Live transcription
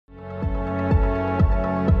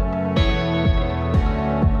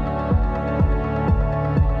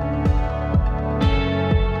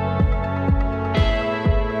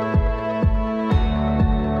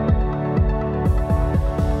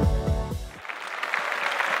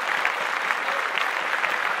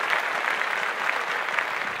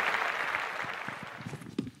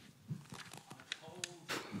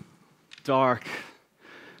stark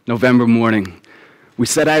November morning, we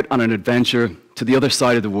set out on an adventure to the other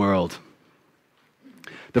side of the world.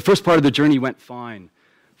 The first part of the journey went fine,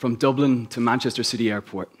 from Dublin to Manchester City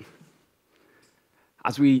Airport.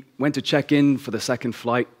 As we went to check in for the second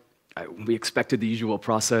flight, we expected the usual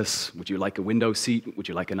process. Would you like a window seat? Would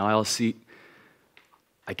you like an aisle seat?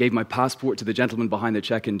 I gave my passport to the gentleman behind the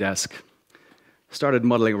check-in desk, started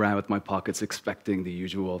muddling around with my pockets, expecting the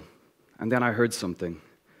usual. And then I heard something.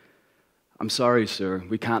 "I'm sorry, sir,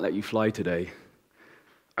 we can't let you fly today."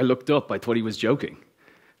 I looked up, I thought he was joking.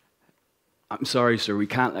 "I'm sorry, sir, we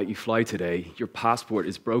can't let you fly today. Your passport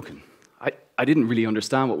is broken." I didn't really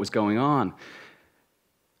understand what was going on.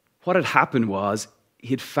 What had happened was, he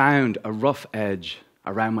had found a rough edge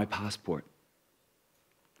around my passport,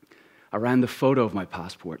 around the photo of my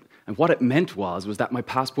passport. And what it meant was that my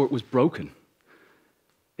passport was broken.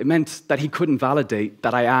 It meant that he couldn't validate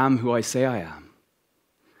that I am who I say I am.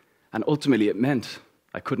 And ultimately, it meant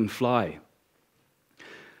I couldn't fly.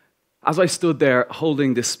 As I stood there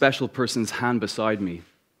holding this special person's hand beside me,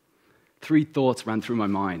 3 thoughts ran through my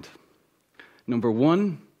mind. Number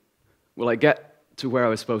 1, will I get to where I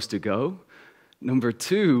was supposed to go? Number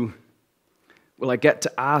 2, will I get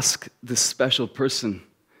to ask this special person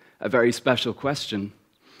a very special question?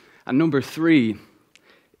 And number 3,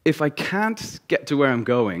 if I can't get to where I'm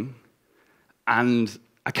going and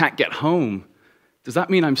I can't get home, does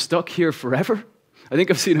that mean I'm stuck here forever? I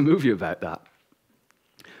think I've seen a movie about that.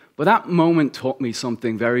 But that moment taught me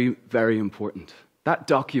something very, very important. That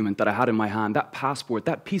document that I had in my hand, that passport,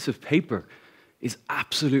 that piece of paper is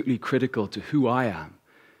absolutely critical to who I am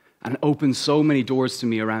and opens so many doors to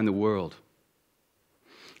me around the world.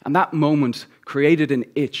 And that moment created an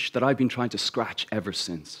itch that I've been trying to scratch ever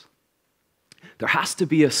since. There has to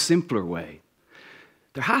be a simpler way.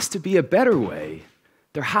 There has to be a better way.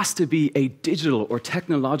 There has to be a digital or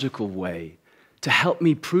technological way to help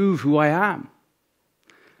me prove who I am,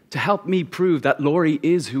 to help me prove that Lory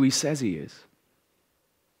is who he says he is.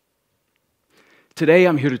 Today,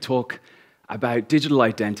 I'm here to talk about digital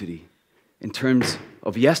identity in terms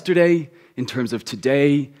of yesterday, in terms of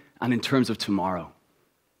today, and in terms of tomorrow.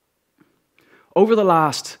 Over the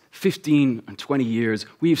last 15 and 20 years,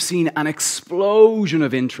 we've seen an explosion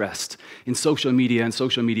of interest in social media and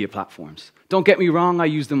social media platforms. Don't get me wrong, I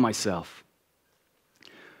use them myself.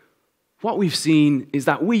 What we've seen is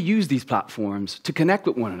that we use these platforms to connect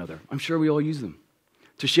with one another. I'm sure we all use them.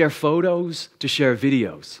 To share photos, to share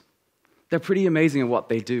videos. They're pretty amazing at what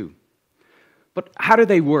they do. But how do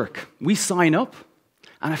they work? We sign up,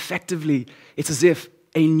 and effectively, it's as if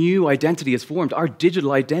a new identity is formed, our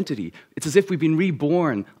digital identity. It's as if we've been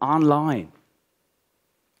reborn online.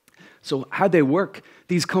 So how they work,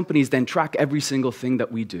 these companies then track every single thing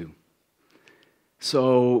that we do.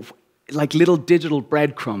 So like little digital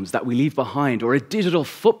breadcrumbs that we leave behind, or a digital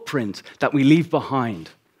footprint that we leave behind.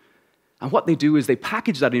 And what they do is they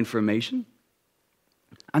package that information,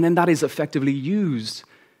 and then that is effectively used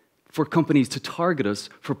for companies to target us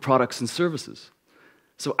for products and services.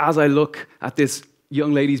 So as I look at this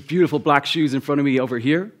young lady's beautiful black shoes in front of me over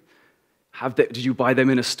here, did you buy them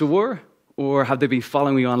in a store, or have they been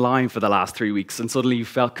following me online for the last 3 weeks and suddenly you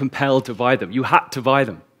felt compelled to buy them? You had to buy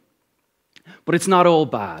them. But it's not all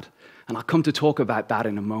bad, and I'll come to talk about that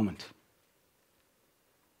in a moment.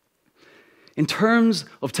 In terms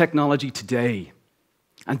of technology today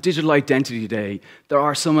and digital identity today, there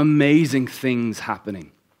are some amazing things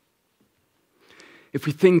happening. If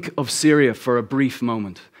we think of Syria for a brief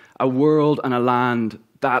moment, a world and a land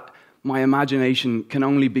that my imagination can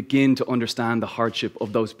only begin to understand the hardship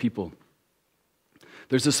of those people.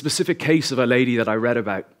 There's a specific case of a lady that I read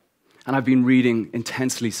about, and I've been reading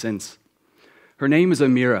intensely since. Her name is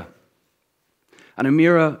Amira. And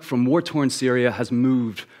Amira, from war-torn Syria, has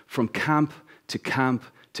moved from camp to camp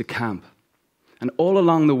to camp. And all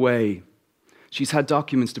along the way, she's had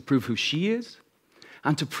documents to prove who she is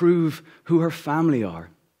and to prove who her family are.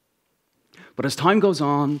 But as time goes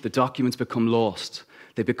on, the documents become lost.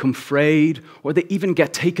 They become frayed, or they even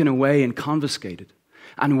get taken away and confiscated.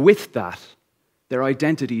 And with that, their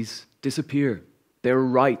identities disappear. Their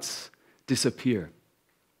rights disappear.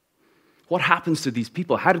 What happens to these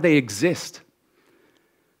people? How do they exist?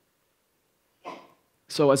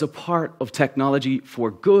 So as a part of technology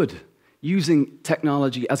for good, using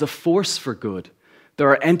technology as a force for good, there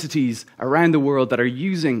are entities around the world that are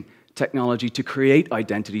using technology to create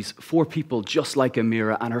identities for people just like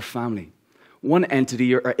Amira and her family. One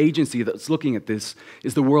entity or agency that's looking at this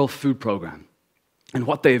is the World Food Programme. And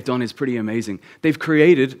what they've done is pretty amazing. They've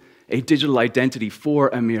created a digital identity for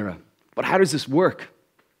Amira. But how does this work?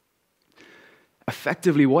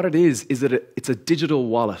 Effectively, what it is that it's a digital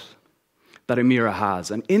wallet. that Amira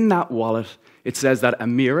has. And in that wallet, it says that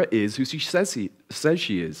Amira is who she says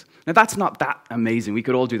she is. Now, that's not that amazing. We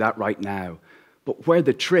could all do that right now. But where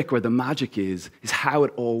the trick or the magic is how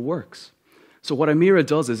it all works. So what Amira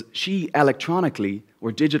does is she electronically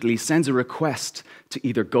or digitally sends a request to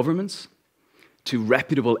either governments, to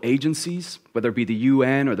reputable agencies, whether it be the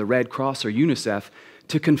UN or the Red Cross or UNICEF,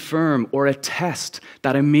 to confirm or attest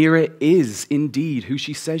that Amira is indeed who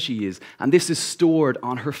she says she is. And this is stored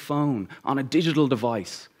on her phone, on a digital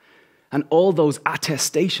device. And all those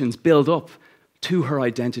attestations build up to her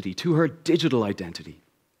identity, to her digital identity.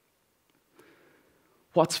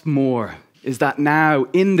 What's more is that now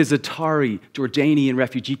in the Zatari Jordanian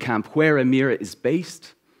refugee camp where Amira is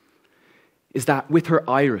based, is that with her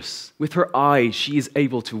iris, with her eye, she is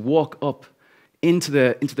able to walk up into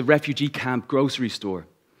the refugee camp grocery store.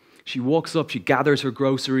 She walks up, she gathers her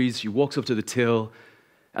groceries, she walks up to the till,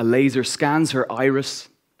 a laser scans her iris,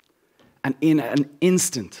 and in an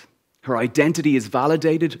instant, her identity is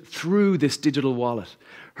validated through this digital wallet.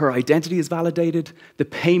 Her identity is validated, the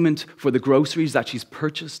payment for the groceries that she's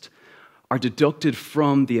purchased are deducted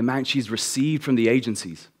from the amount she's received from the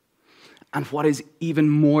agencies. And what is even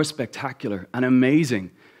more spectacular and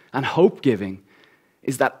amazing and hope-giving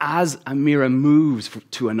is that as Amira moves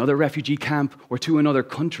to another refugee camp or to another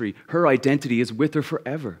country, her identity is with her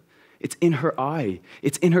forever. It's in her eye.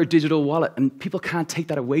 It's in her digital wallet, and people can't take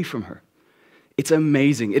that away from her. It's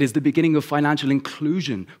amazing. It is the beginning of financial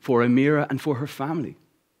inclusion for Amira and for her family.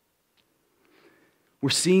 We're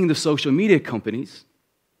seeing the social media companies,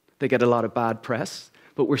 they get a lot of bad press,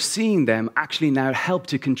 but we're seeing them actually now help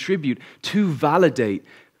to contribute to validate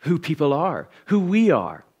who people are, who we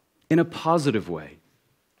are, in a positive way.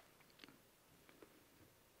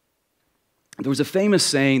 There was a famous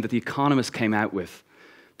saying that The Economist came out with,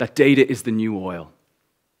 that data is the new oil.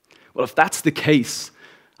 Well, if that's the case,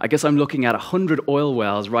 I guess I'm looking at 100 oil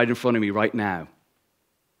wells right in front of me right now.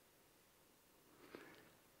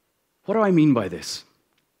 What do I mean by this?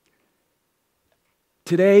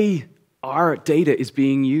 Today, our data is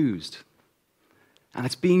being used. And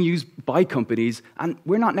it's being used by companies, and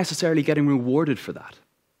we're not necessarily getting rewarded for that.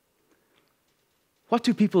 What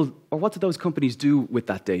do those companies do with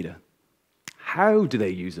that data? How do they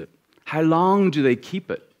use it? How long do they keep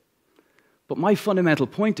it? But my fundamental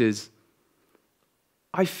point is,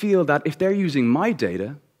 I feel that if they're using my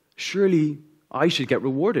data, surely I should get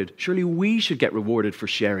rewarded. Surely we should get rewarded for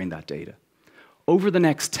sharing that data. Over the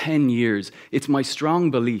next 10 years, it's my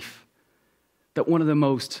strong belief that one of the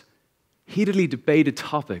most heatedly debated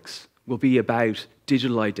topics will be about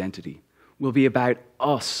digital identity, will be about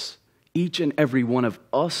us, each and every one of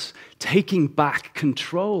us, taking back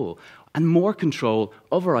control and more control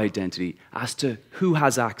of our identity as to who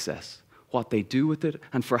has access, what they do with it,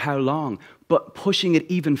 and for how long, but pushing it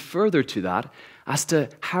even further to that as to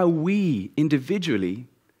how we individually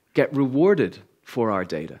get rewarded for our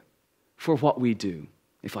data, for what we do.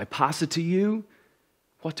 If I pass it to you,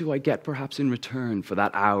 what do I get perhaps in return for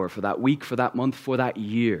that hour, for that week, for that month, for that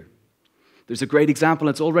year? There's a great example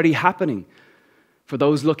that's already happening. For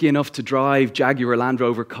those lucky enough to drive Jaguar Land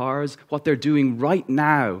Rover cars, what they're doing right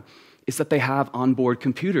now is that they have onboard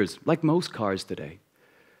computers, like most cars today.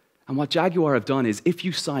 And what Jaguar have done is, if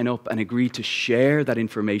you sign up and agree to share that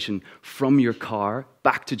information from your car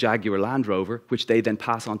back to Jaguar Land Rover, which they then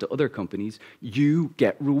pass on to other companies, you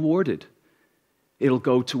get rewarded. It'll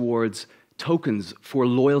go towards tokens for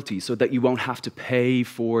loyalty so that you won't have to pay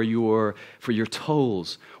for your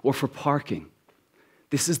tolls or for parking.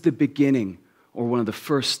 This is the beginning or one of the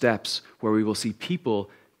first steps where we will see people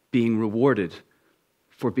being rewarded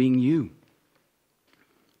for being you.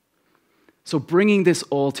 So bringing this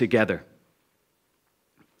all together,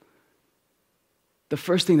 the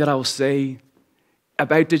first thing that I will say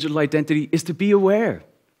about digital identity is to be aware.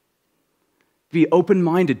 Be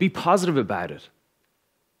open-minded, be positive about it.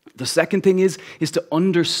 The second thing is to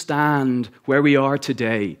understand where we are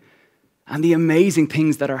today and the amazing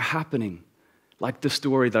things that are happening, like the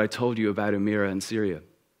story that I told you about Amira in Syria.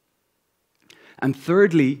 And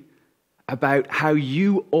thirdly, about how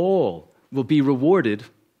you all will be rewarded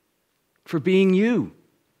for being you.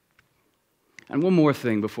 And one more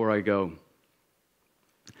thing before I go.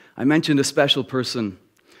 I mentioned a special person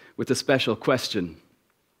with a special question.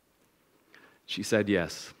 She said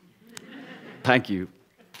yes. Thank you.